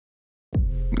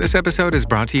This episode is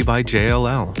brought to you by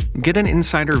JLL. Get an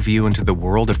insider view into the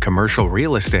world of commercial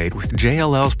real estate with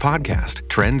JLL's podcast,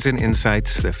 Trends and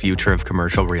Insights, the Future of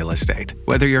Commercial Real Estate.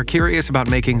 Whether you're curious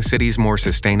about making cities more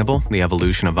sustainable, the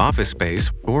evolution of office space,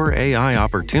 or AI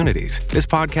opportunities, this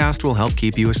podcast will help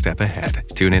keep you a step ahead.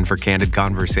 Tune in for candid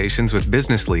conversations with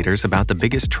business leaders about the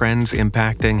biggest trends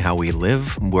impacting how we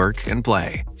live, work, and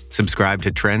play. Subscribe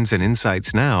to Trends and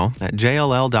Insights now at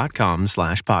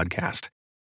jll.com/podcast.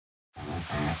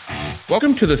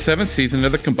 Welcome to the 7th season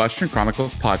of the Combustion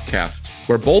Chronicles podcast,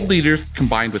 where bold leaders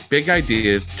combine with big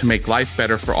ideas to make life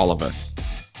better for all of us.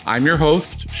 I'm your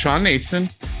host, Sean Nason,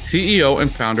 CEO and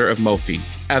founder of Mofi.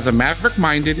 As a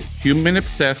maverick-minded,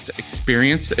 human-obsessed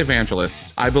experience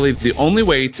evangelist, I believe the only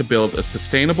way to build a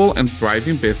sustainable and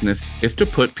thriving business is to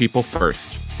put people first.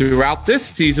 Throughout this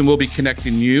season, we'll be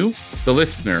connecting you, the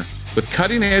listener, with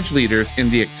cutting-edge leaders in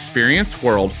the experience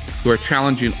world who are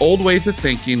challenging old ways of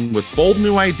thinking with bold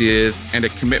new ideas and a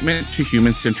commitment to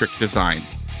human-centric design.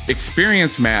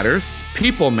 Experience matters,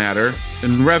 people matter,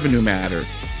 and revenue matters.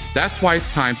 That's why it's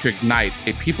time to ignite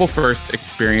a people-first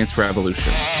experience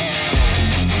revolution.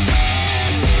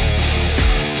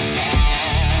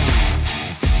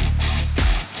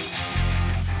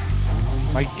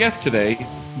 My guest today,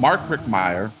 Mark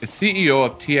Rickmeier, is CEO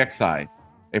of TXI,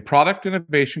 a product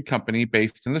innovation company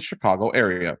based in the Chicago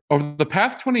area. Over the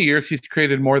past 20 years, he's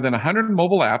created more than 100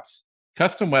 mobile apps,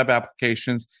 custom web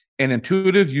applications, and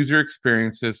intuitive user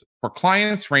experiences for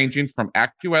clients ranging from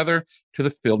AccuWeather to the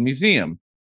Field Museum.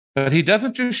 But he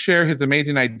doesn't just share his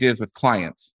amazing ideas with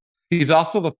clients. He's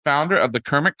also the founder of the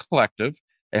Kermit Collective,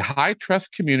 a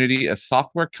high-trust community of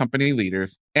software company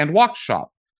leaders, and Walk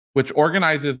Shop, which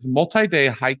organizes multi-day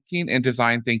hiking and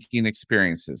design thinking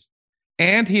experiences.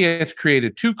 And he has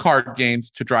created 2 card games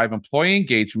to drive employee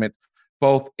engagement,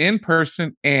 both in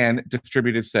person and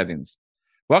distributed settings.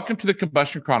 Welcome to the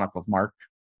Combustion Chronicles, Mark.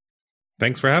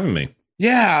 Thanks for having me.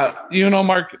 Yeah,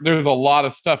 Mark, there's a lot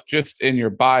of stuff just in your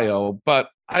bio,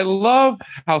 but I love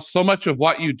how so much of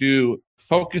what you do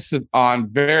focuses on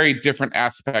very different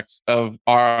aspects of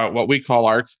our what we call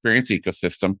our experience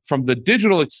ecosystem, from the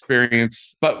digital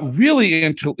experience, but really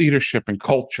into leadership and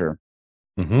culture.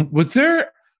 Mm-hmm. Was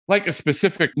there like a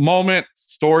specific moment,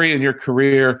 story in your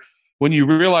career when you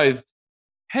realized,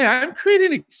 hey, I'm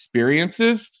creating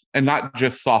experiences and not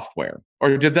just software?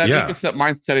 Or did that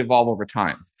mindset evolve over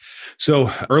time?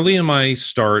 So early in my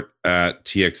start at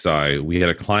TXI, we had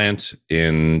a client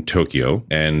in Tokyo,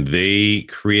 and they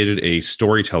created a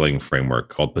storytelling framework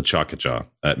called Pachakacha.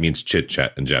 That means chit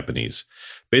chat in Japanese.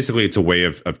 Basically, it's a way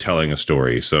of telling a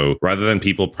story. So rather than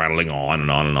people prattling on and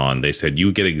on and on, they said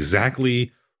you get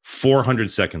exactly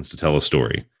 400 seconds to tell a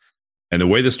story. And the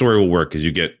way the story will work is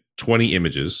you get 20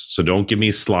 images. So don't give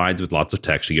me slides with lots of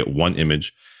text. You get one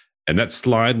image, and that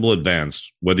slide will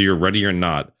advance, whether you're ready or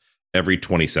not, every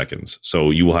 20 seconds.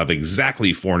 So you will have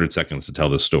exactly 400 seconds to tell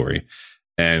this story.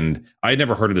 And I had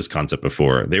never heard of this concept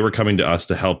before. They were coming to us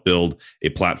to help build a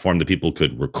platform that people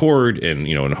could record and,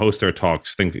 and host their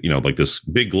talks, things, like this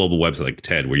big global website like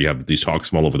TED, where you have these talks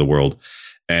from all over the world.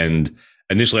 And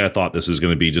initially I thought this was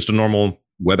going to be just a normal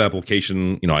web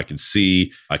application. I could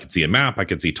see a map, I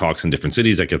could see talks in different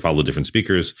cities, I could follow different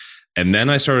speakers. And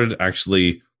then I started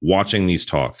actually watching these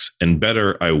talks, and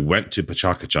better, I went to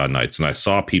Pachakacha nights and I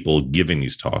saw people giving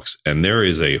these talks. And there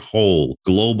is a whole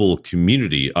global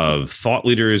community of thought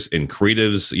leaders and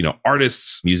creatives,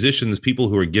 artists, musicians, people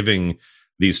who are giving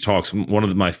these talks. One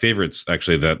of my favorites,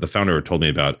 actually, that the founder told me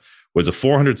about was a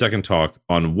 400-second talk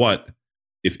on what,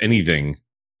 if anything,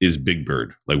 is Big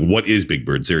Bird. Like, what is Big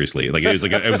Bird? Seriously. Like, it was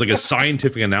like a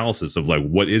scientific analysis of like,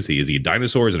 what is he? Is he a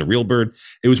dinosaur? Is it a real bird?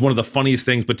 It was one of the funniest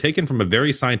things, but taken from a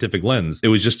very scientific lens. It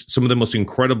was just some of the most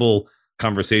incredible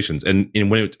conversations. And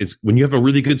when you have a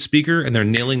really good speaker and they're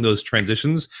nailing those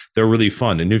transitions, they're really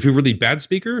fun. And if you're a really bad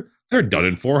speaker, they're done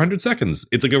in 400 seconds.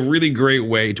 It's like a really great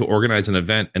way to organize an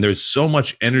event. And there's so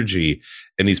much energy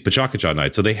in these Pachakacha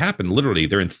nights. So they happen literally,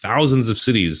 they're in thousands of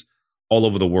cities all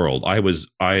over the world. I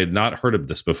had not heard of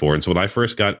this before. And so when I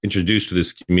first got introduced to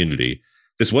this community,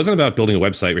 this wasn't about building a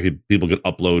website where people could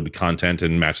upload content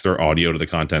and match their audio to the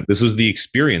content. This was the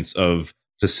experience of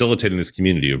facilitating this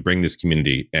community, of bringing this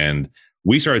community. And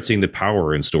we started seeing the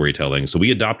power in storytelling. So we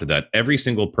adopted that. Every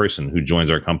single person who joins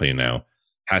our company now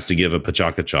has to give a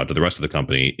Pachakacha to the rest of the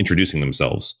company, introducing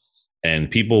themselves.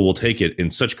 And people will take it in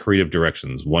such creative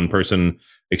directions. One person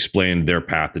explained their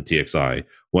path to TXI.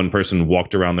 One person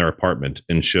walked around their apartment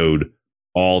and showed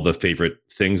all the favorite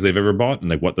things they've ever bought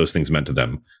and like what those things meant to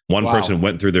them. One person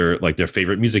went through their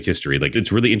favorite music history. Like,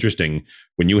 it's really interesting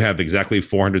when you have exactly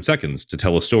 400 seconds to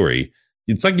tell a story.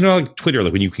 It's like, like Twitter,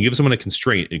 like when you can give someone a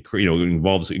constraint, it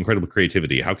involves incredible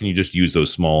creativity. How can you just use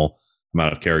those small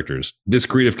amount of characters? This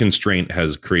creative constraint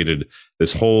has created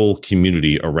this whole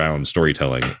community around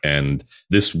storytelling. And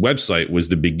this website was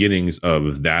the beginnings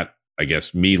of that. I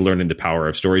guess me learning the power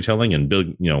of storytelling and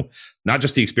build, not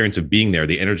just the experience of being there,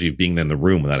 the energy of being in the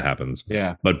room when that happens,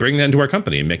 but bringing that into our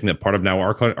company and making that part of now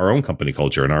our own company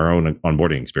culture and our own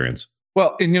onboarding experience.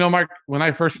 Well, and Mark, when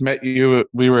I first met you,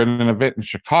 we were at an event in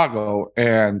Chicago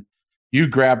and you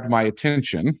grabbed my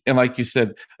attention. And like you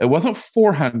said, it wasn't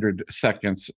 400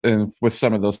 seconds with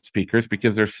some of those speakers,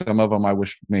 because there's some of them I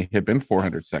wish may have been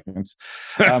 400 seconds.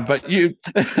 But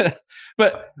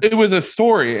but it was a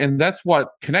story, and that's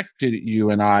what connected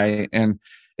you and I, and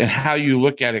how you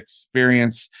look at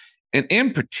experience, and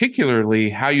in particularly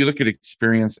how you look at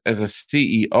experience as a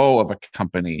CEO of a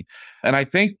company. And I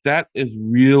think that is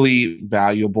really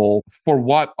valuable for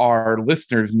what our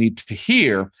listeners need to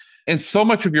hear. And so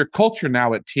much of your culture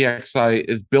now at TXI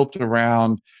is built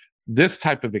around this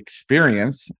type of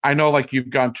experience. I know, like, you've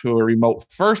gone to a remote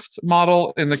first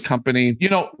model in the company.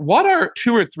 What are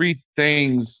 2 or 3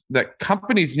 things that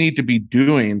companies need to be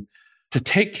doing to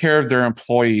take care of their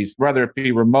employees, whether it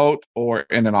be remote or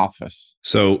in an office?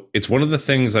 So it's one of the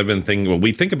things I've been thinking. Well,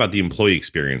 we think about the employee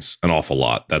experience an awful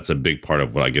lot. That's a big part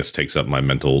of what I guess takes up my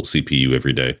mental CPU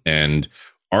every day. And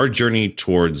our journey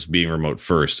towards being remote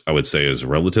first, I would say, is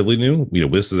relatively new.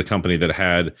 This is a company that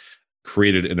had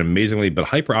created an amazingly but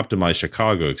hyper optimized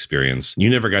Chicago experience. You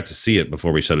never got to see it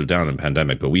before we shut it down in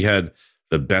pandemic, but we had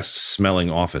the best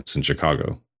smelling office in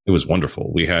Chicago. It was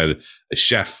wonderful. We had a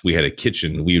chef, we had a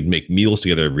kitchen, we would make meals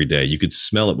together every day. You could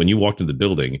smell it when you walked into the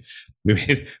building.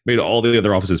 We made all the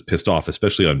other offices pissed off,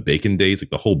 especially on bacon days.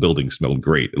 Like, the whole building smelled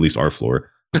great, at least our floor.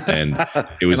 And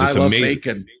it was just amazing.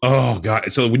 Bacon. Oh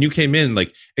God. So when you came in,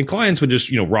 and clients would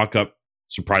just, rock up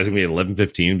surprisingly at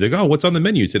 11:15, like, oh, what's on the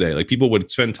menu today? Like, people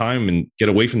would spend time and get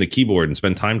away from the keyboard and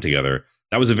spend time together.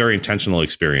 That was a very intentional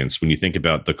experience when you think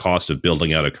about the cost of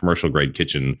building out a commercial grade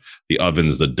kitchen, the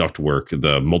ovens, the ductwork,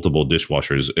 the multiple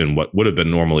dishwashers in what would have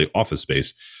been normally office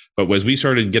space. But as we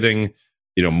started getting,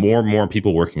 more and more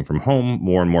people working from home,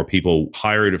 more and more people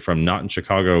hired from not in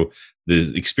Chicago,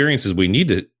 the experiences we need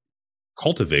to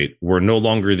cultivate were no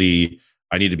longer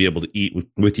I need to be able to eat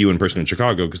with you in person in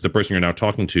Chicago, because the person you're now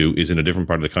talking to is in a different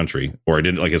part of the country, or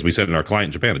as we said in our client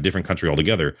in Japan, a different country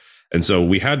altogether. And so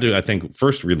we had to, I think,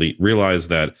 first really realize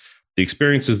that the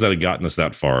experiences that had gotten us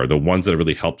that far, the ones that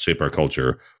really helped shape our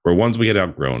culture, were ones we had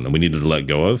outgrown and we needed to let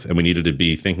go of. And we needed to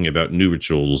be thinking about new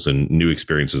rituals and new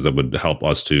experiences that would help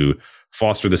us to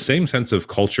foster the same sense of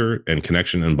culture and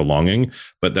connection and belonging,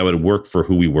 but that would work for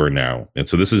who we were now. And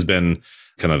so this has been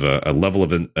kind of a level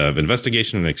of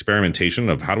investigation and experimentation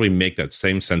of how do we make that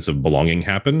same sense of belonging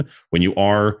happen when you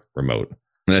are remote.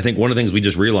 And I think one of the things we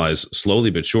just realized slowly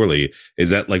but surely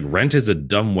is that, rent is a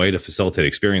dumb way to facilitate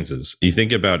experiences. You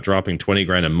think about dropping 20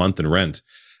 grand a month in rent,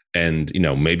 and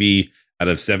maybe out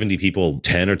of 70 people,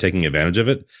 10 are taking advantage of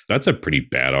it. That's a pretty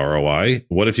bad ROI.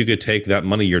 What if you could take that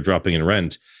money you're dropping in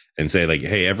rent and say,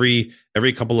 hey, every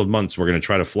couple of months, we're going to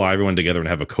try to fly everyone together and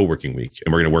have a co-working week,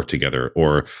 and we're going to work together?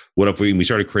 Or what if we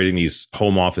started creating these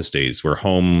home office days, where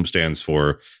home stands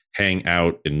for hang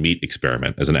out and meet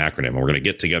experiment as an acronym, and we're going to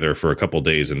get together for a couple of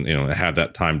days and have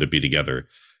that time to be together.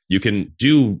 You can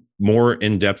do more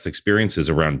in-depth experiences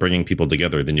around bringing people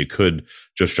together than you could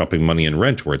just dropping money in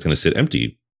rent, where it's going to sit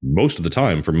empty most of the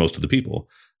time for most of the people.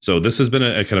 So this has been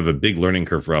a kind of a big learning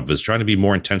curve for us, is trying to be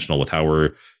more intentional with how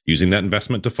we're using that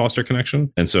investment to foster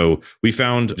connection. And so we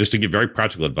found, just to give very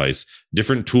practical advice,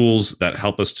 different tools that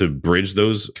help us to bridge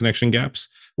those connection gaps.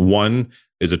 One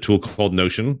is a tool called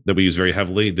Notion that we use very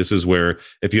heavily. This is where,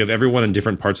 if you have everyone in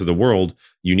different parts of the world,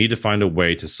 you need to find a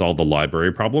way to solve the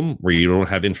library problem, where you don't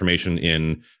have information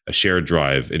in a shared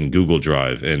drive, in Google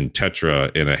Drive, in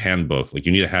Tetra, in a handbook.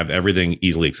 You need to have everything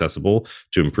easily accessible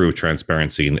to improve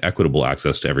transparency and equitable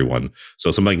access to everyone.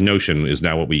 So something like Notion is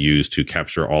now what we use to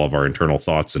capture all of our internal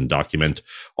thoughts and document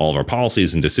all of our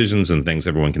policies and decisions and things.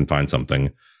 Everyone can find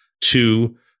something.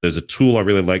 2, there's a tool I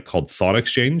really like called Thought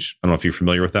Exchange. I don't know if you're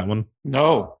familiar with that one.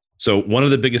 No. So one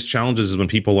of the biggest challenges is when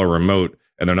people are remote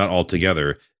and they're not all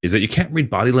together, is that you can't read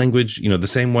body language, the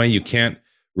same way you can't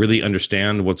really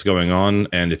understand what's going on.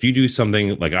 And if you do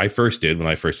something like I first did when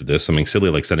I first did this, something silly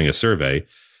like sending a survey,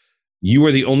 you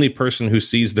are the only person who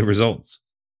sees the results.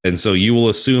 And so you will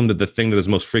assume that the thing that is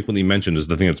most frequently mentioned is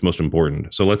the thing that's most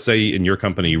important. So let's say in your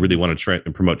company, you really want to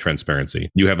promote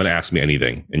transparency. You haven't asked me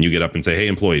anything, and you get up and say, hey,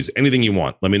 employees, anything you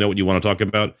want. Let me know what you want to talk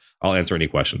about. I'll answer any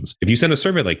questions. If you send a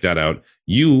survey like that out,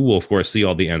 you will, of course, see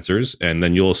all the answers, and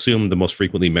then you'll assume the most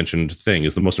frequently mentioned thing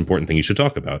is the most important thing you should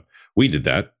talk about. We did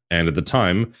that. And at the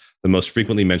time, the most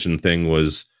frequently mentioned thing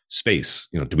was space.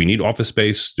 Do we need office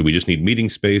space? Do we just need meeting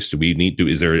space?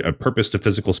 Is there a purpose to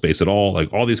physical space at all?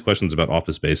 Like all these questions about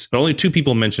office space. But only 2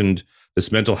 people mentioned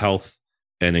this mental health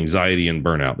and anxiety and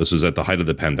burnout. This was at the height of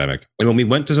the pandemic. And when we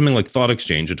went to something like Thought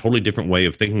Exchange, a totally different way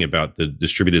of thinking about the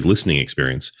distributed listening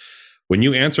experience, when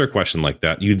you answer a question like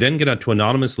that, you then get to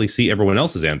anonymously see everyone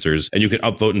else's answers, and you can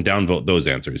upvote and downvote those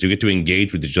answers. You get to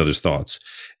engage with each other's thoughts.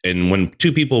 And when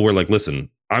 2 people were like, listen,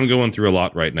 I'm going through a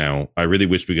lot right now. I really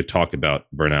wish we could talk about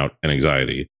burnout and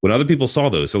anxiety. When other people saw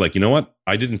those, they're like, you know what?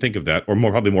 I didn't think of that. Or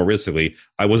probably more realistically,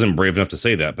 I wasn't brave enough to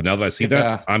say that. But now that I see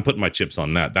that, I'm putting my chips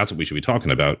on that. That's what we should be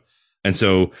talking about. And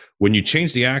so when you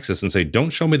change the axis and say, don't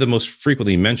show me the most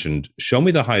frequently mentioned, show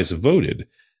me the highest voted.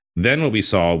 Then what we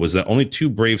saw was that only 2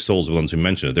 brave souls were the ones who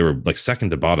mentioned it. They were like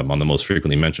second to bottom on the most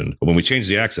frequently mentioned. But when we changed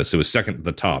the axis, it was second to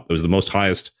the top. It was the most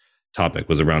highest topic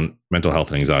was around mental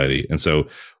health and anxiety. And so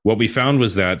what we found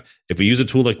was that if we use a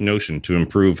tool like Notion to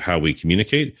improve how we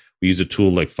communicate, we use a tool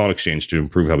like Thought Exchange to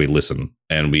improve how we listen,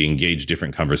 and we engage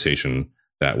different conversation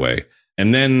that way.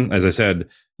 And then, as I said,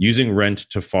 using Rent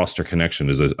to foster connection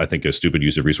is, I think, a stupid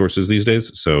use of resources these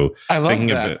days. So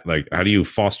thinking of it, like, how do you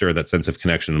foster that sense of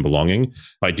connection and belonging?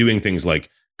 By doing things like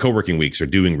co-working weeks or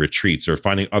doing retreats or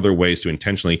finding other ways to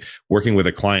intentionally working with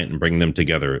a client and bringing them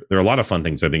together. There are a lot of fun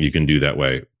things I think you can do that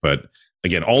way. But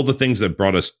again, all the things that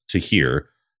brought us to here,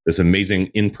 this amazing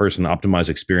in-person optimized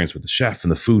experience with the chef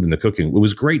and the food and the cooking, it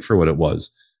was great for what it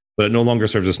was, but it no longer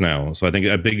serves us now. So I think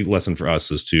a big lesson for us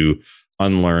is to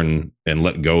unlearn and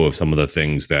let go of some of the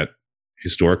things that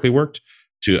historically worked,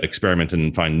 to experiment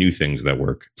and find new things that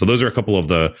work. So those are a couple of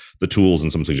the tools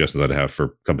and some suggestions I'd have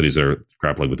for companies that are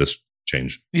grappling with this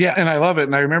change. Yeah, and I love it.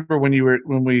 And I remember when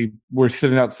we were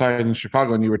sitting outside in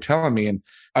Chicago and you were telling me, and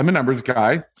I'm a numbers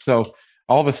guy, so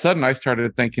all of a sudden I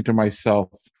started thinking to myself,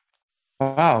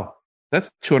 wow, that's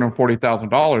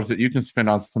 $240,000 that you can spend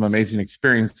on some amazing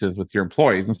experiences with your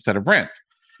employees instead of rent,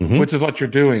 which is what you're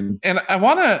doing. And I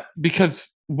want to, because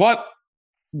what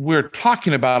we're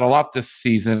talking about a lot this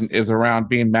season is around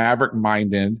being maverick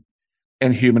minded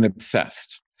and human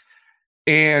obsessed.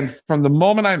 And from the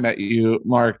moment I met you,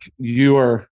 Mark, you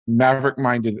are maverick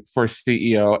minded for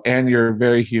CEO, and you're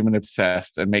very human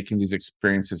obsessed and making these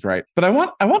experiences right. But I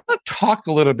want to talk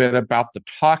a little bit about the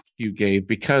talk you gave,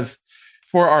 because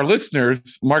for our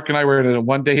listeners, Mark and I were at a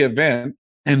one-day event,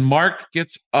 and Mark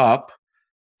gets up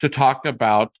to talk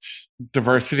about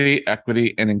diversity,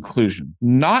 equity, and inclusion.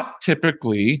 Not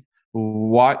typically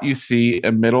what you see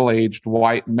a middle-aged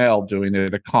white male doing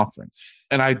at a conference.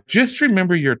 And I just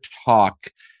remember your talk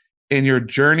and your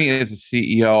journey as a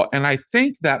CEO. And I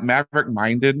think that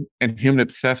maverick-minded and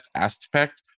human-obsessed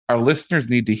aspect our listeners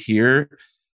need to hear,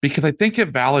 because I think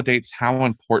it validates how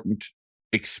important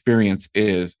experience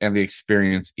is and the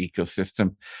experience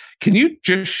ecosystem. Can you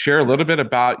just share a little bit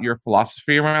about your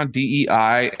philosophy around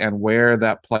DEI and where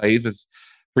that plays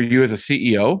for you as a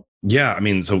CEO? Yeah, I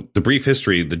mean, so the brief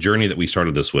history, the journey that we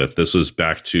started this with, this was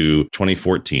back to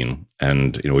 2014.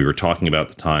 And, we were talking about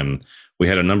at the time, we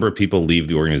had a number of people leave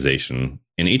the organization.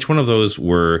 And each one of those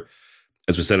were,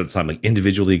 as we said at the time, like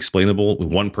individually explainable.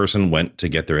 One person went to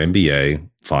get their MBA.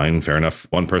 Fine, fair enough.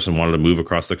 One person wanted to move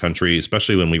across the country,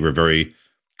 especially when we were very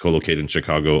co-located in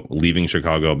Chicago. Leaving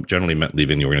Chicago generally meant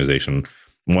leaving the organization.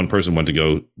 One person went to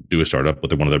go do a startup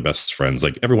with one of their best friends.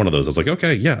 Like every one of those, I was like,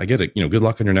 okay, yeah, I get it. Good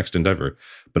luck on your next endeavor.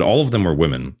 But all of them were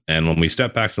women. And when we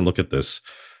stepped back and look at this,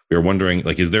 we were wondering,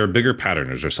 like, is there a bigger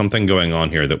pattern? Is there something going on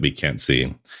here that we can't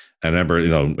see? And I remember,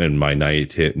 in my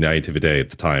naivete at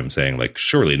the time saying, like,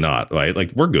 surely not, right?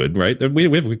 Like, we're good, right? We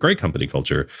have a great company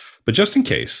culture. But just in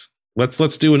case, let's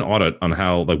do an audit on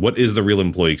how, like, what is the real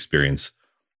employee experience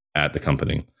at the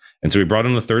company? And so we brought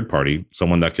in a third party,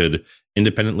 someone that could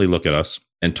independently look at us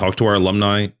and talk to our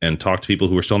alumni and talk to people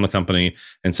who are still in the company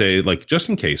and say, like, just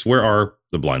in case, where are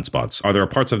the blind spots? Are there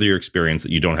parts of your experience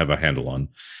that you don't have a handle on?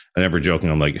 And ever joking,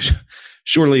 I'm like,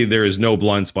 surely there is no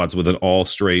blind spots with an all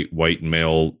straight white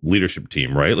male leadership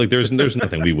team, right? Like there's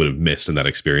nothing we would have missed in that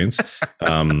experience.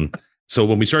 So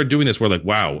when we started doing this, we're like,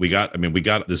 wow, we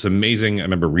got this amazing, I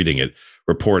remember reading it,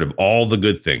 report of all the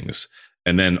good things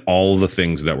and then all the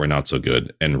things that were not so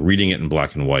good, and reading it in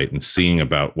black and white and seeing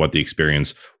about what the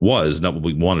experience was, not what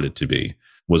we wanted it to be,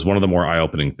 was one of the more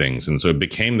eye-opening things. And so it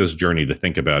became this journey to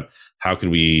think about how could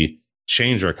we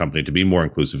change our company to be more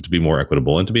inclusive, to be more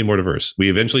equitable, and to be more diverse. We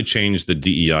eventually changed the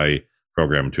DEI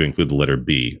program to include the letter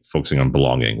B, focusing on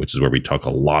belonging, which is where we talk a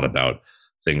lot about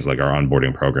things like our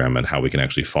onboarding program and how we can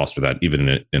actually foster that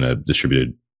even in a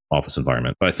distributed office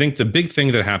environment. But I think the big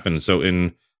thing that happened,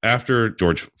 after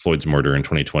George Floyd's murder in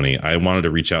 2020, I wanted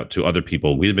to reach out to other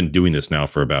people. We had been doing this now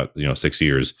for about 6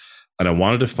 years, and I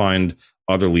wanted to find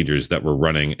other leaders that were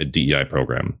running a DEI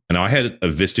program. And I had a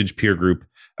Vistage peer group,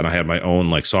 and I had my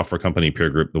own software company peer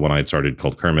group, the one I had started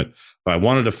called Kermit. But I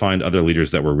wanted to find other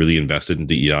leaders that were really invested in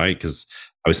DEI, because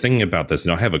I was thinking about this.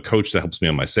 I have a coach that helps me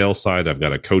on my sales side. I've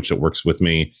got a coach that works with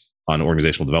me on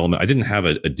organizational development. I didn't have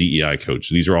a DEI coach.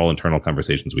 These are all internal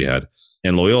conversations we had.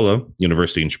 And Loyola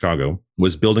University in Chicago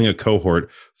was building a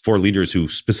cohort for leaders who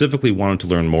specifically wanted to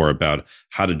learn more about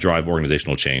how to drive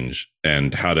organizational change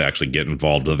and how to actually get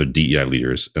involved with other DEI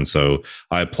leaders. And so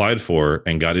I applied for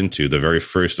and got into the very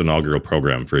first inaugural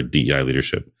program for DEI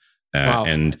leadership. Wow.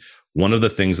 And one of the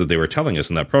things that they were telling us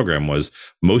in that program was,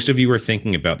 most of you are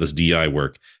thinking about this DEI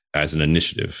work as an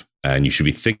initiative, and you should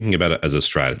be thinking about it as a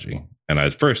strategy. And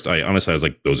at first, I was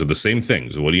like, those are the same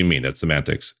things. What do you mean? That's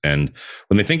semantics. And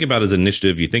when they think about it as an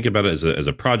initiative, you think about it as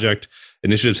a project.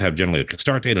 Initiatives have generally a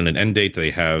start date and an end date.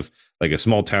 They have a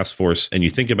small task force, and you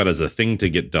think about it as a thing to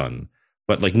get done.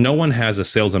 But no one has a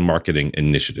sales and marketing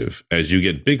initiative. As you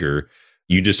get bigger,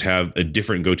 you just have a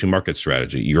different go-to-market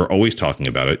strategy. You're always talking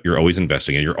about it. You're always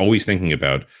investing in it. You're always thinking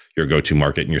about your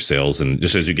go-to-market and your sales. And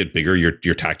just as you get bigger, your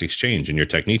tactics change and your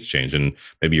techniques change, and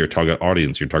maybe your target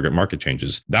audience, your target market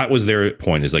changes. That was their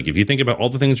point, is if you think about all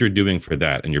the things you're doing for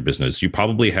that in your business, you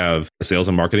probably have a sales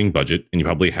and marketing budget, and you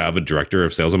probably have a director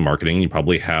of sales and marketing. You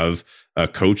probably have a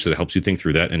coach that helps you think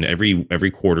through that. And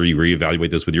every quarter, you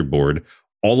reevaluate this with your board.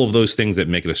 All of those things that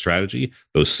make it a strategy,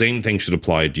 those same things should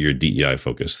apply to your DEI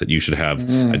focus, that you should have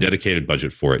a dedicated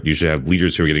budget for it. You should have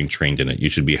leaders who are getting trained in it. You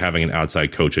should be having an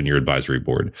outside coach on your advisory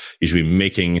board. You should be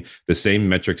making the same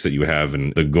metrics that you have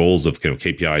and the goals of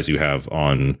KPIs you have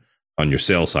on your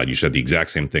sales side. You should have the exact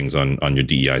same things on your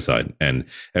DEI side. And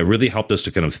it really helped us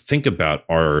to kind of think about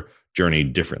our journey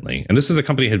differently. And this is a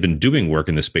company that had been doing work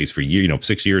in this space for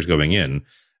 6 years going in.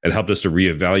 It helped us to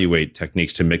reevaluate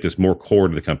techniques to make this more core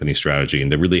to the company strategy, and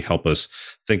to really help us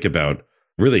think about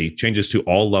really changes to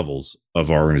all levels of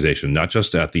our organization, not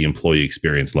just at the employee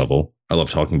experience level. I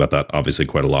love talking about that obviously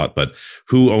quite a lot, but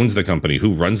who owns the company,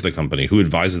 who runs the company, who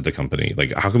advises the company?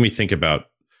 How can we think about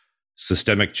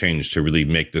systemic change to really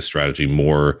make this strategy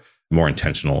more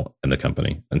intentional in the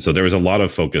company? And so there was a lot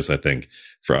of focus, I think,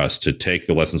 for us to take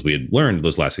the lessons we had learned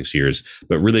those last 6 years,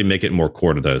 but really make it more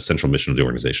core to the central mission of the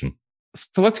organization.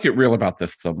 So let's get real about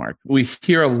this, though, Mark. We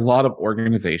hear a lot of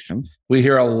organizations, we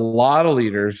hear a lot of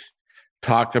leaders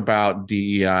talk about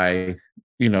DEI,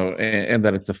 and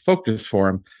that it's a focus for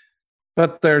them,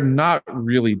 but they're not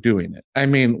really doing it. I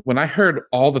mean, when I heard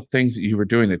all the things that you were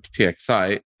doing at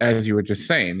TXI, as you were just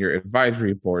saying, your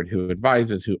advisory board, who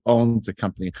advises, who owns the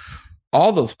company,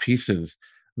 all those pieces,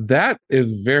 that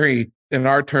is very, in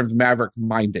our terms,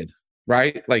 maverick-minded,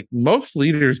 right? Most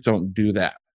leaders don't do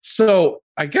that. So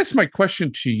I guess my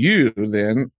question to you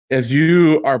then, as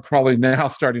you are probably now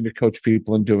starting to coach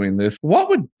people and doing this, what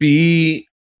would be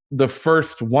the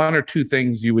first one or two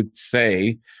things you would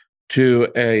say to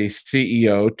a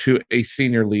CEO, to a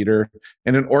senior leader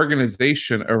in an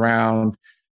organization around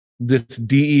this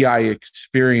DEI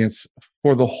experience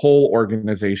for the whole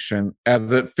organization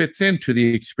as it fits into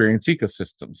the experience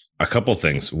ecosystems? A couple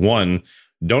things. One,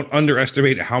 don't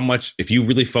underestimate how much, if you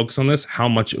really focus on this, how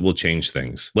much it will change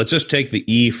things. Let's just take the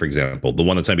E, for example, the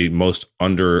one that's going to be most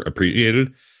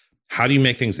underappreciated. How do you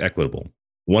make things equitable?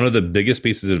 One of the biggest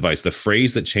pieces of advice, the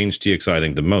phrase that changed TXI, I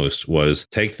think, the most, was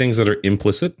take things that are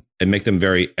implicit and make them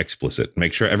very explicit.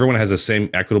 Make sure everyone has the same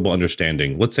equitable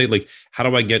understanding. Let's say, how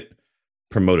do I get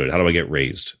promoted? How do I get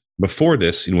raised? Before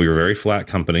this, we were a very flat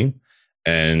company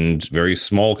and very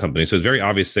small company. So it's very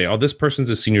obvious to say, oh, this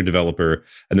person's a senior developer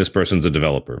and this person's a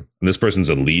developer and this person's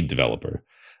a lead developer.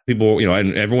 People,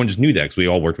 and everyone just knew that because we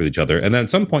all worked with each other. And then at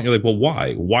some point you're like, well,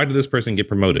 why? Why did this person get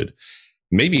promoted?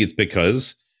 Maybe it's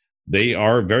because they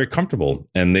are very comfortable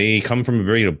and they come from a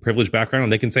very privileged background,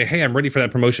 and they can say, hey, I'm ready for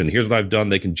that promotion. Here's what I've done.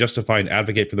 They can justify and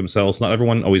advocate for themselves. Not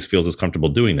everyone always feels as comfortable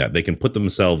doing that. They can put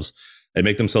themselves and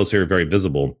make themselves very, very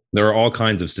visible. There are all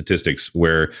kinds of statistics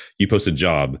where you post a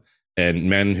job and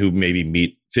men who maybe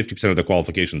meet 50% of the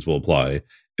qualifications will apply,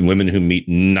 and women who meet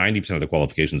 90% of the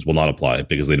qualifications will not apply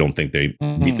because they don't think they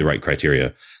meet the right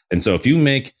criteria. And so if you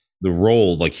make the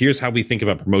role, here's how we think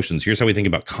about promotions, here's how we think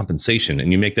about compensation,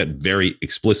 and you make that very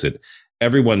explicit,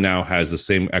 everyone now has the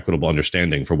same equitable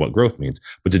understanding for what growth means.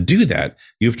 But to do that,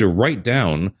 you have to write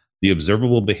down the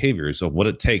observable behaviors of what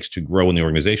it takes to grow in the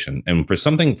organization. And for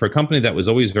a company that was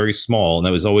always very small and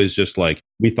that was always just like,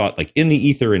 we thought like in the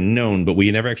ether and known, but we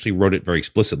never actually wrote it very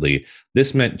explicitly.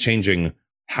 This meant changing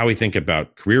how we think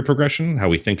about career progression, how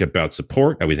we think about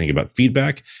support, how we think about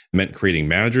feedback. It meant creating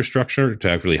manager structure to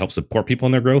actually help support people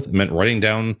in their growth. It meant writing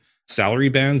down salary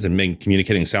bands and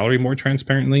communicating salary more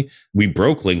transparently. We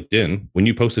broke LinkedIn. When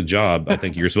you post a job, I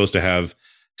think you're supposed to have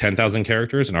 10,000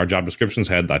 characters, and our job descriptions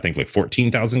had, I think, like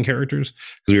 14,000 characters,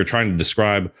 because we were trying to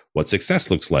describe what success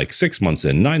looks like 6 months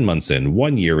in, 9 months in,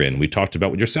 1 year in. We talked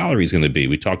about what your salary is going to be.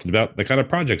 We talked about the kind of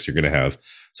projects you're going to have.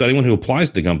 So anyone who applies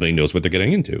to the company knows what they're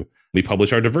getting into. We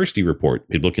publish our diversity report.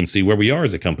 People can see where we are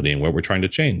as a company and where we're trying to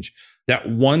change. That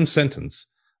one sentence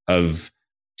of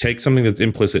take something that's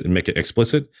implicit and make it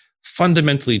explicit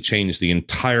fundamentally changed the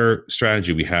entire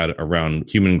strategy we had around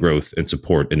human growth and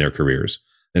support in their careers.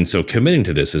 And so committing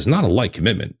to this is not a light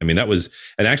commitment. I mean, that was,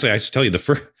 and actually I should tell you,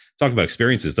 talk about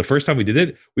experiences. The first time we did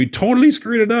it, we totally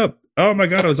screwed it up. Oh my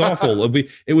God, it was awful.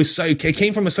 It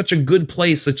came from such a good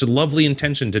place, such a lovely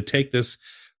intention to take this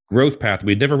growth path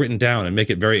we'd never written down and make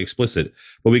it very explicit,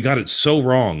 but we got it so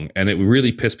wrong and it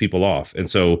really pissed people off.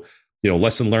 And so,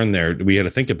 lesson learned there, we had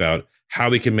to think about how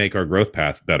we can make our growth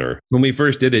path better. When we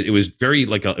first did it, it was very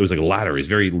like a ladder. It was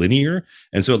very linear.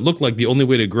 And so it looked like the only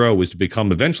way to grow was to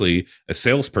become eventually a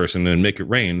salesperson and make it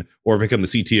rain, or become the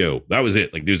CTO. That was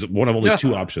it. Like there's one of only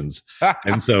two options.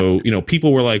 And so,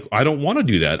 people were like, I don't want to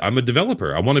do that. I'm a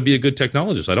developer. I want to be a good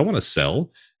technologist. I don't want to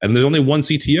sell. And there's only one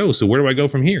CTO. So where do I go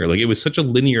from here? Like it was such a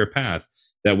linear path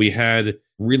that we had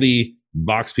really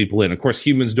box people in. Of course,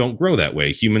 humans don't grow that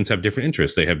way. Humans have different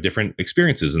interests. They have different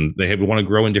experiences and they want to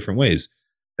grow in different ways.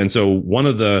 And so one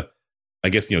of the, I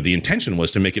guess, the intention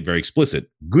was to make it very explicit,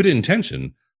 good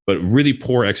intention, but really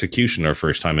poor execution our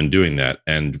first time in doing that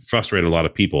and frustrated a lot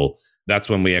of people. That's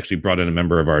when we actually brought in a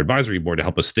member of our advisory board to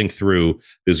help us think through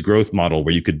this growth model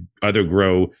where you could either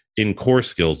grow in core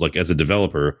skills, like as a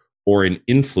developer, or in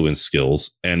influence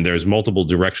skills. And there's multiple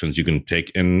directions you can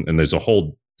take in, and there's a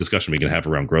whole discussion we can have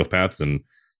around growth paths and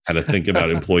how to think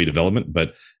about employee development.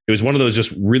 But it was one of those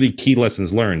just really key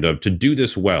lessons learned of, to do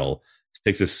this well, it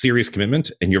takes a serious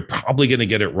commitment, and you're probably going to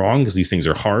get it wrong because these things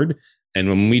are hard. And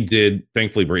when we did,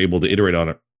 thankfully, we're able to iterate on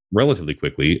it relatively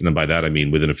quickly. And then by that, I mean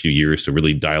within a few years to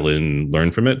really dial in and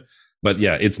learn from it. But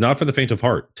yeah, it's not for the faint of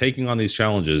heart. Taking on these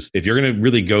challenges, if you're going to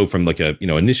really go from like a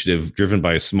initiative driven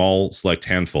by a small select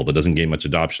handful that doesn't gain much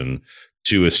adoption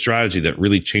to a strategy that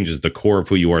really changes the core of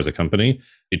who you are as a company,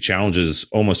 it challenges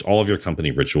almost all of your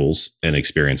company rituals and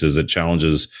experiences. It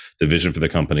challenges the vision for the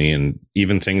company, and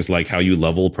even things like how you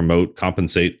level, promote,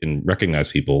 compensate, and recognize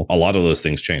people. A lot of those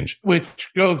things change. Which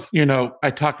goes,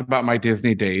 I talk about my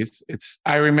Disney days.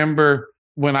 I remember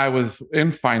when I was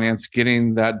in finance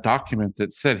getting that document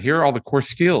that said, here are all the core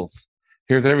skills.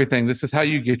 Here's everything. This is how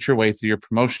you get your way through your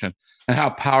promotion, and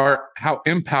how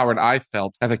empowered I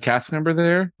felt as a cast member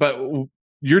there. But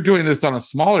you're doing this on a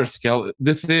smaller scale.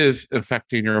 This is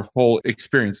affecting your whole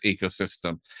experience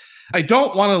ecosystem. I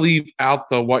don't want to leave out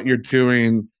what you're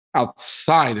doing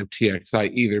outside of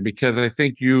TXI either, because I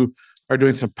think you are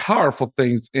doing some powerful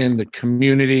things in the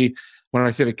community. When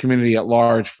I say the community at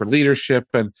large, for leadership.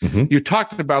 And you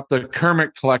talked about the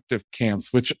Kermit Collective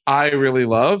camps, which I really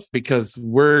love, because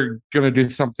we're going to do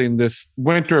something this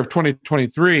winter of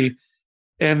 2023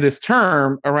 and this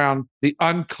term around the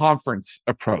unconference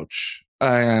approach.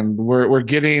 And we're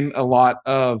getting a lot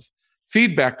of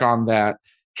feedback on that.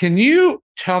 Can you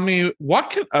tell me, what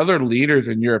can other leaders,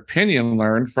 in your opinion,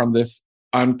 learn from this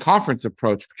unconference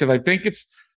approach? Because I think it's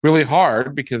really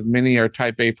hard, because many are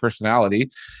type A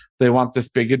personality. They want this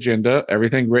big agenda,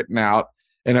 everything written out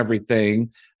and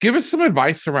everything. Give us some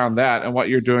advice around that and what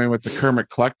you're doing with the Kermit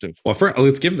Collective. Well,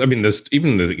 let's give,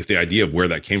 the idea of where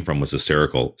that came from was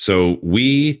hysterical. So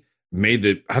we made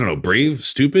the, brave,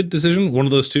 stupid decision, one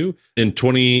of those two, in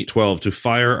 2012 to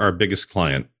fire our biggest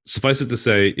client. Suffice it to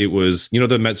say, it was,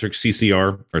 the metric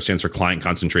CCR, or stands for client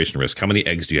concentration risk. How many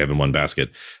eggs do you have in one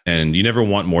basket? And you never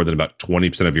want more than about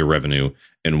 20% of your revenue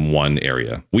in one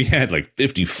area. We had like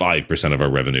 55% of our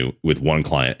revenue with one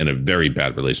client in a very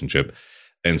bad relationship.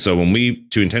 And so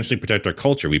to intentionally protect our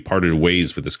culture, we parted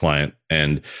ways with this client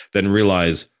and then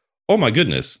realized, oh my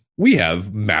goodness, we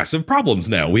have massive problems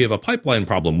now. We have a pipeline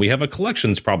problem. We have a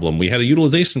collections problem. We had a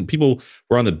utilization. People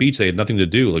were on the beach. They had nothing to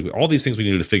do. Like all these things we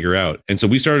needed to figure out. And so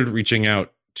we started reaching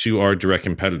out to our direct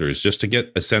competitors just to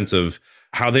get a sense of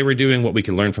how they were doing, what we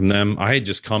could learn from them. I had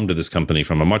just come to this company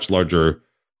from a much larger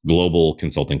global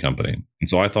consulting company. And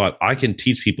so I thought, I can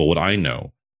teach people what I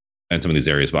know and some of these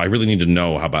areas, but I really need to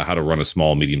know about how to run a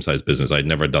small, medium-sized business. I'd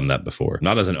never done that before,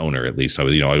 not as an owner, at least.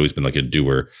 I'd always been like a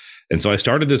doer. And so I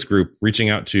started this group reaching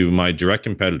out to my direct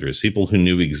competitors, people who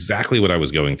knew exactly what I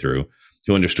was going through,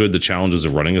 who understood the challenges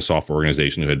of running a software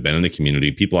organization, who had been in the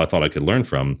community, people I thought I could learn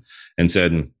from, and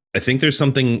said, I think there's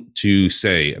something to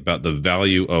say about the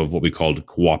value of what we called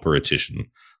cooperation,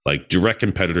 like direct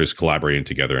competitors collaborating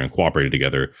together and cooperating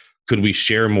together. Could we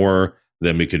share more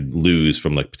than we could lose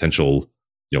from like potential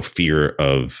fear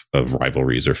of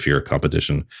rivalries or fear of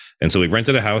competition? And so we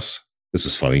rented a house. This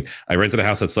is funny. I rented a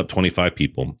house that slept 25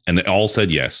 people, and they all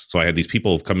said yes. So I had these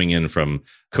people coming in from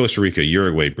Costa Rica,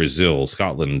 Uruguay, Brazil,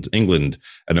 Scotland, England,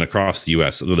 and then across the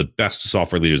US. They're the best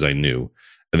software leaders I knew.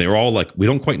 And they were all like, we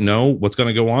don't quite know what's going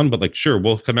to go on, but like, sure,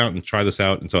 we'll come out and try this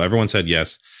out. And so everyone said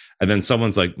yes. And then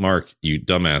someone's like, Mark, you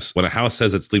dumbass, when a house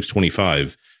says it sleeps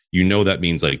 25, that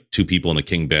means like 2 people in a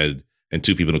king bed and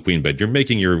 2 people in a queen bed. You're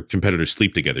making your competitors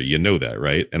sleep together. You know that,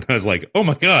 right? And I was like, oh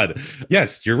my God,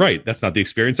 yes, you're right. That's not the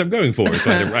experience I'm going for.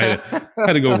 So I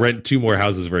had to go rent 2 more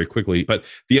houses very quickly. But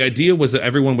the idea was that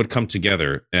everyone would come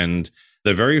together. And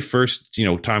the very first,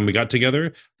 time we got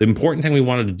together, the important thing we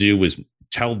wanted to do was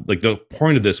the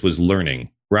point of this was learning.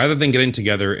 Rather than getting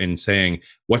together and saying,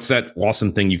 what's that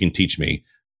awesome thing you can teach me?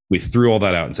 We threw all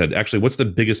that out and said, actually, what's the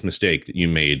biggest mistake that you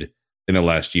made in the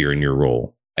last year in your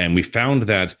role? And we found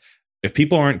that if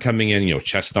people aren't coming in,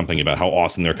 chest thumping about how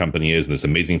awesome their company is and this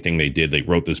amazing thing they did, they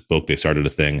wrote this book, they started a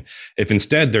thing. If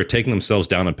instead they're taking themselves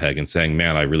down a peg and saying,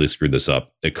 man, I really screwed this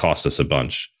up. It cost us a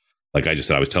bunch. Like I just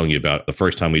said, I was telling you about the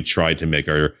first time we tried to make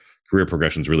our career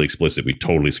progressions really explicit, we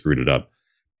totally screwed it up.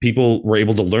 People were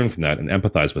able to learn from that and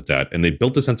empathize with that. And they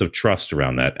built a sense of trust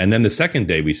around that. And then the second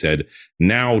day we said,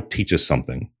 now teach us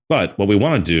something. But what we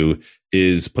want to do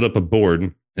is put up a board.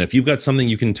 And if you've got something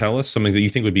you can tell us, something that you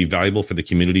think would be valuable for the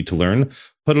community to learn,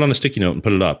 put it on a sticky note and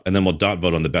put it up. And then we'll dot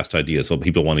vote on the best ideas, what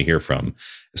people want to hear from.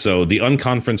 So the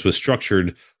unconference was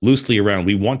structured loosely around,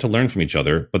 we want to learn from each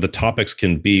other, but the topics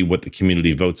can be what the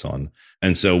community votes on.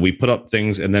 And so we put up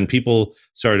things and then people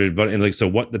started voting. And so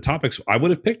what the topics I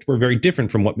would have picked were very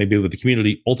different from what maybe what the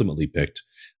community ultimately picked.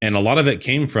 And a lot of it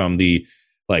came from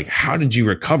how did you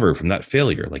recover from that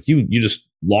failure? Like you just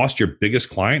lost your biggest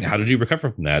client. How did you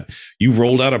recover from that? You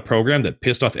rolled out a program that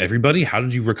pissed off everybody. How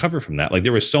did you recover from that? Like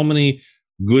there were so many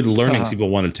good learnings people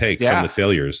want to take from the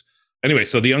failures. Anyway,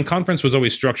 so the unconference was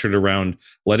always structured around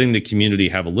letting the community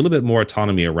have a little bit more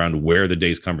autonomy around where the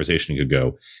day's conversation could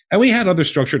go. And we had other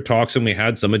structured talks and we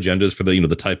had some agendas for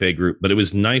the type A group, but it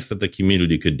was nice that the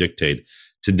community could dictate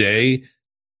today,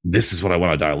 this is what I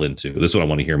want to dial into. This is what I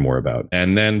want to hear more about.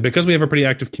 And then because we have a pretty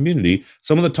active community,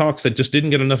 some of the talks that just didn't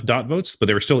get enough dot votes, but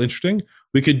they were still interesting,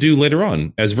 we could do later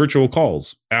on as virtual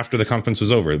calls after the conference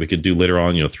was over. We could do later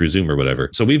on, through Zoom or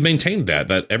whatever. So we've maintained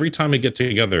that every time we get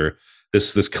together,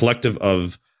 this collective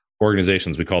of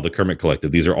organizations we call the Kermit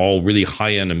Collective. These are all really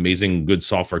high-end, amazing, good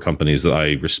software companies that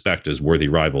I respect as worthy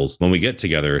rivals. When we get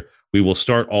together, we will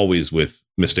start always with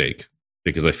mistake,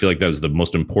 because I feel like that is the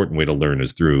most important way to learn,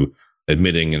 is through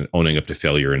admitting and owning up to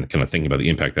failure and kind of thinking about the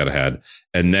impact that it had.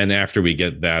 And then after we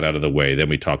get that out of the way, then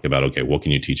we talk about, okay, what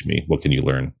can you teach me? What can you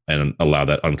learn? And allow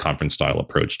that unconference style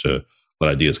approach to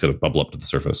let ideas kind of bubble up to the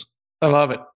surface. I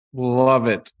love it. Love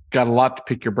it. Got a lot to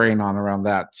pick your brain on around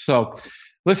that. So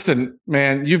listen,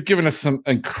 man, you've given us some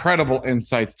incredible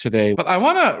insights today, but I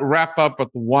want to wrap up with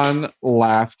one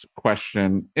last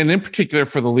question. And in particular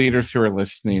for the leaders who are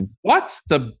listening, what's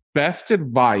the best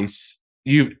advice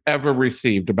you've ever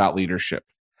received about leadership?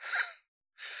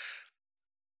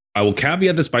 I will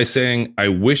caveat this by saying I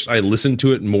wish I listened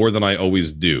to it more than I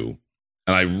always do.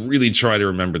 And I really try to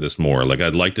remember this more. Like,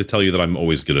 I'd like to tell you that I'm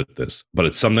always good at this, but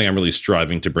it's something I'm really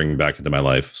striving to bring back into my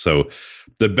life. So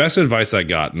the best advice I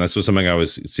got, and this was something I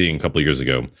was seeing a couple of years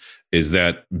ago, is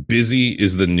that busy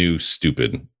is the new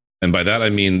stupid. And by that, I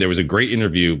mean, there was a great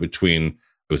interview between,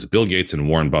 it was Bill Gates and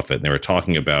Warren Buffett, and they were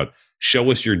talking about,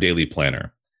 show us your daily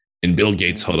planner. And Bill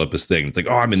Gates held up his thing. It's like,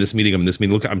 oh, I'm in this meeting.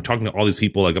 Look, I'm talking to all these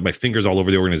people. I got my fingers all over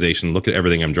the organization. Look at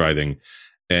everything I'm driving.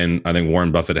 And I think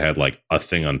Warren Buffett had like a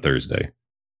thing on Thursday.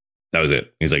 That was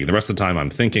it. He's like, the rest of the time I'm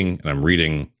thinking and I'm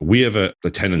reading. We have a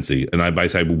tendency, and by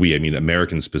say we, I mean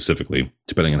Americans specifically,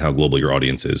 depending on how global your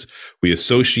audience is, we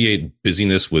associate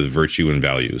busyness with virtue and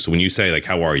value. So when you say like,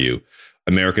 how are you?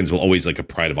 Americans will always like a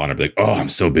pride of honor, be like, oh, I'm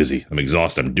so busy. I'm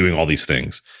exhausted. I'm doing all these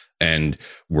things. And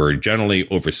we're generally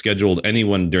overscheduled.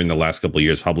 Anyone during the last couple of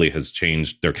years probably has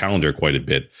changed their calendar quite a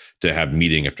bit to have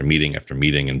meeting after meeting after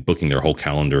meeting and booking their whole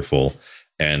calendar full.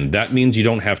 And that means you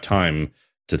don't have time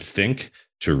to think,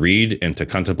 to read, and to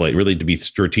contemplate, really to be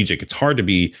strategic. It's hard to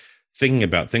be thinking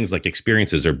about things like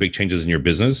experiences or big changes in your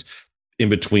business in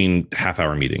between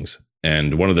half-hour meetings.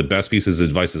 And one of the best pieces of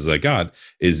advice I got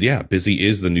is, busy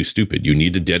is the new stupid. You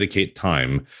need to dedicate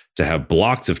time to have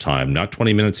blocks of time, not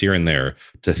 20 minutes here and there,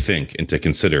 to think and to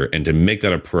consider and to make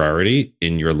that a priority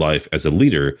in your life as a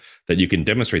leader, that you can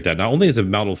demonstrate that not only as a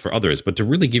model for others, but to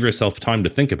really give yourself time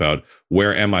to think about,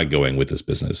 where am I going with this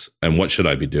business and what should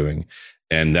I be doing?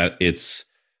 And that it's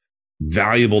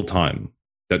valuable time,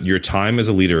 that your time as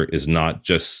a leader is not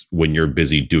just when you're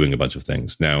busy doing a bunch of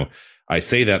things. Now, I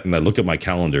say that and I look at my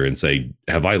calendar and say,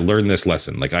 have I learned this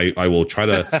lesson? Like I will try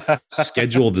to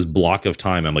schedule this block of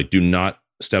time. I'm like, do not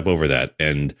step over that.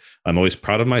 And I'm always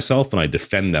proud of myself and I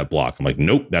defend that block. I'm like,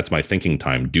 nope, that's my thinking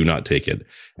time. Do not take it.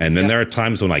 And then there are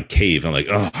times when I cave and I'm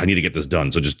like, oh, I need to get this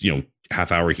done. So just,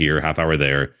 half hour here, half hour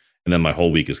there. And then my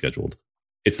whole week is scheduled.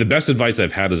 It's the best advice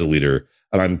I've had as a leader.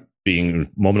 And I'm being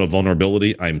a moment of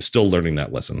vulnerability. I'm still learning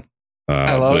that lesson.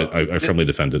 I firmly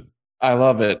defend it. I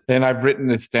love it. And I've written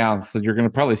this down. So you're going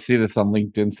to probably see this on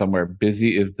LinkedIn somewhere.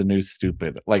 Busy is the new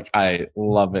stupid. Like, I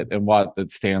love it and what it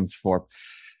stands for.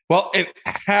 Well, it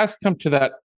has come to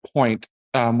that point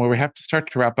where we have to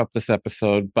start to wrap up this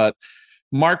episode. But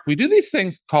Mark, we do these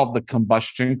things called the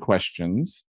combustion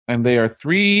questions. And they are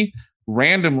 3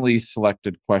 randomly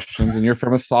selected questions. And you're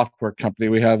from a software company.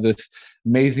 We have this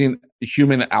amazing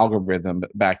human algorithm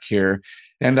back here.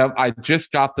 And I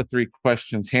just got the 3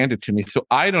 questions handed to me, so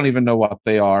I don't even know what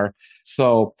they are.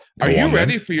 So are you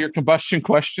ready for your combustion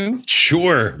questions?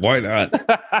 Sure. Why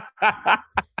not?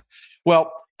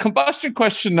 Well, combustion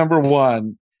question number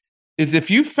 1 is,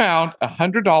 if you found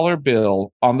 $100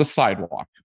 bill on the sidewalk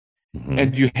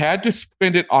and you had to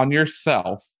spend it on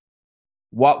yourself,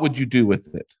 what would you do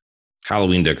with it?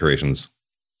 Halloween decorations.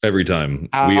 Every time.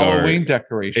 Halloween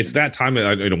decorations. It's that time,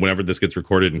 whenever this gets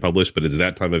recorded and published, but it's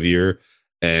that time of year.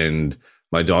 And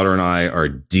my daughter and I are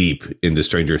deep into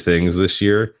Stranger Things this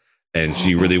year. And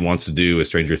she really wants to do a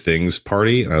Stranger Things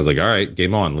party. And I was like, all right,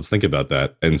 game on. Let's think about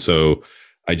that. And so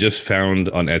I just found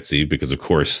on Etsy, because of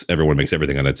course everyone makes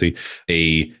everything on Etsy,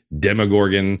 a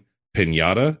Demogorgon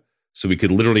piñata. So we could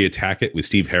literally attack it with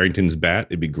Steve Harrington's bat.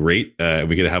 It'd be great.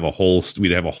 We could have a whole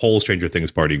Stranger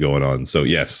Things party going on. So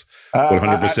yes,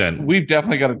 100%. We've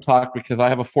definitely got to talk, because I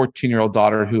have a 14-year-old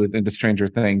daughter who is into Stranger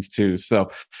Things too. So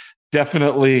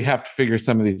definitely have to figure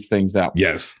some of these things out.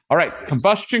 Yes. All right.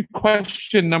 Combustion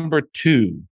question number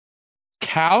 2: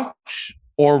 couch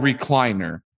or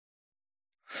recliner?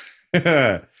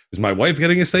 Is my wife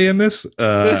getting a say in this?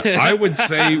 I would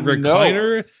say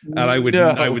recliner, and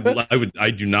I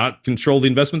do not control the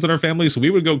investments in our family, so we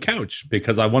would go couch,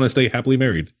 because I want to stay happily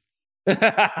married.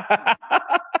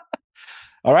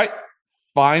 All right.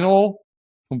 Final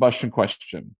combustion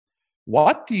question: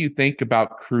 what do you think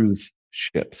about cruise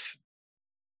ships?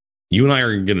 You and I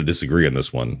are going to disagree on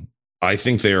this one. I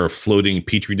think they are floating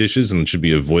petri dishes and should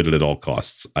be avoided at all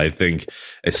costs. I think,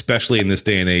 especially in this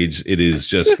day and age, it is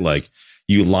just like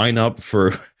you line up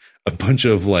for a bunch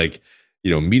of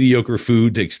mediocre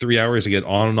food, takes 3 hours to get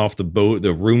on and off the boat.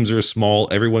 The rooms are small.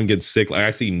 Everyone gets sick. I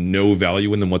see no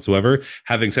value in them whatsoever.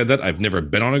 Having said that, I've never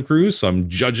been on a cruise, so I'm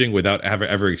judging without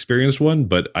ever experienced one.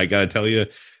 But I got to tell you,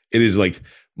 it is like,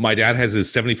 my dad has his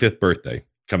 75th birthday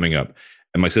coming up.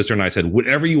 And my sister and I said,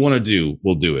 whatever you want to do,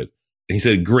 we'll do it. And he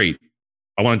said, great.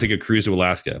 I want to take a cruise to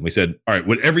Alaska. And we said, all right,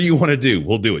 whatever you want to do,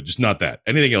 we'll do it. Just not that.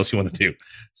 Anything else you want to do.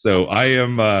 So I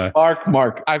am...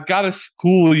 Mark, I've got to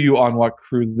school you on what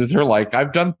cruises are like.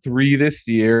 I've done 3 this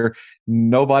year.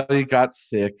 Nobody got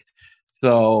sick.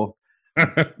 So,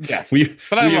 yes. we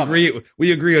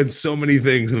agree on so many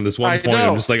things. And at this one point,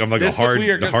 I'm just like, I'm like a hard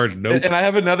note. And I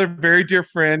have another very dear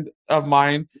friend of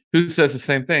mine who says the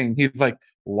same thing. He's like,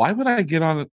 why would I get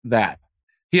on that?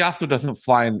 He also doesn't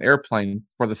fly an airplane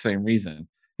for the same reason.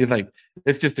 He's like,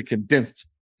 it's just a condensed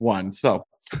one. So,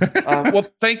 well,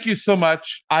 thank you so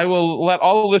much. I will let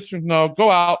all the listeners know,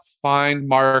 go out, find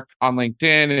Mark on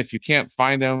LinkedIn. If you can't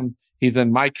find him, he's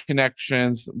in my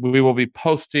connections. We will be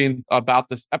posting about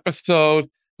this episode.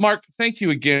 Mark, thank you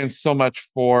again so much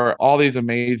for all these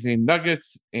amazing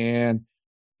nuggets. And,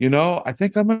 I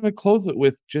think I'm going to close it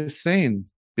with just saying,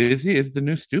 busy is the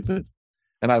new stupid.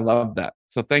 And I love that.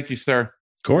 So thank you, sir.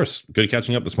 Of course. Good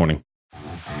catching up this morning.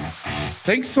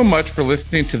 Thanks so much for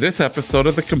listening to this episode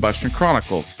of the Combustion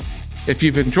Chronicles. If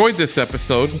you've enjoyed this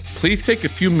episode, please take a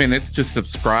few minutes to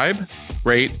subscribe,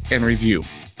 rate, and review.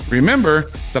 Remember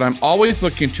that I'm always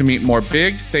looking to meet more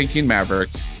big thinking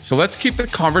mavericks, so let's keep the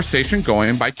conversation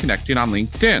going by connecting on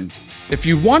LinkedIn. If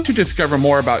you want to discover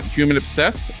more about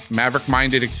human-obsessed,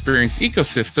 maverick-minded experience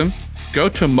ecosystems, go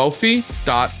to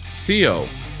mofi.co,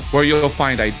 where you'll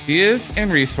find ideas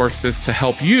and resources to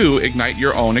help you ignite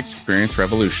your own experience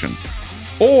revolution.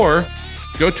 Or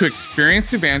go to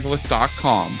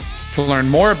experienceenvangelist.com, to learn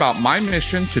more about my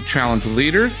mission to challenge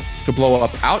leaders to blow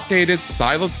up outdated,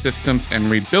 siloed systems and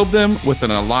rebuild them with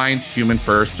an aligned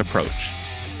human-first approach.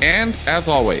 And as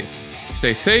always,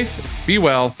 stay safe, be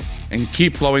well, and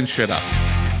keep blowing shit up.